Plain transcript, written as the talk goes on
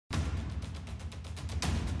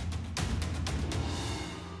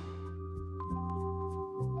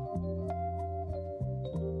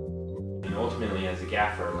ultimately as a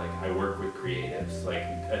gaffer, like I work with creatives, like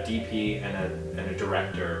a DP and a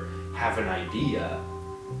director have an idea,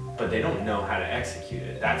 but they don't know how to execute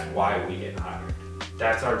it. That's why we get hired.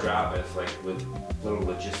 That's our job as like little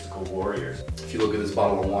logistical warriors. If you look at this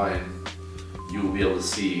bottle of wine, you will be able to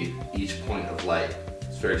see each point of light.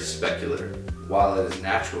 It's very specular. While it is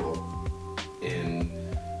natural in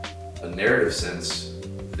a narrative sense,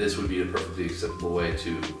 this would be a perfectly acceptable way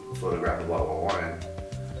to photograph a bottle of wine.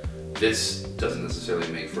 This doesn't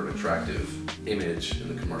necessarily make for an attractive image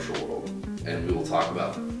in the commercial world. And we will talk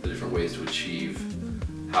about the different ways to achieve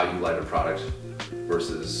how you light a product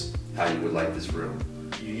versus how you would light this room.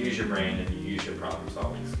 You use your brain and you use your problem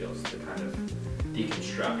solving skills to kind of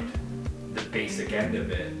deconstruct the basic end of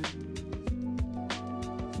it.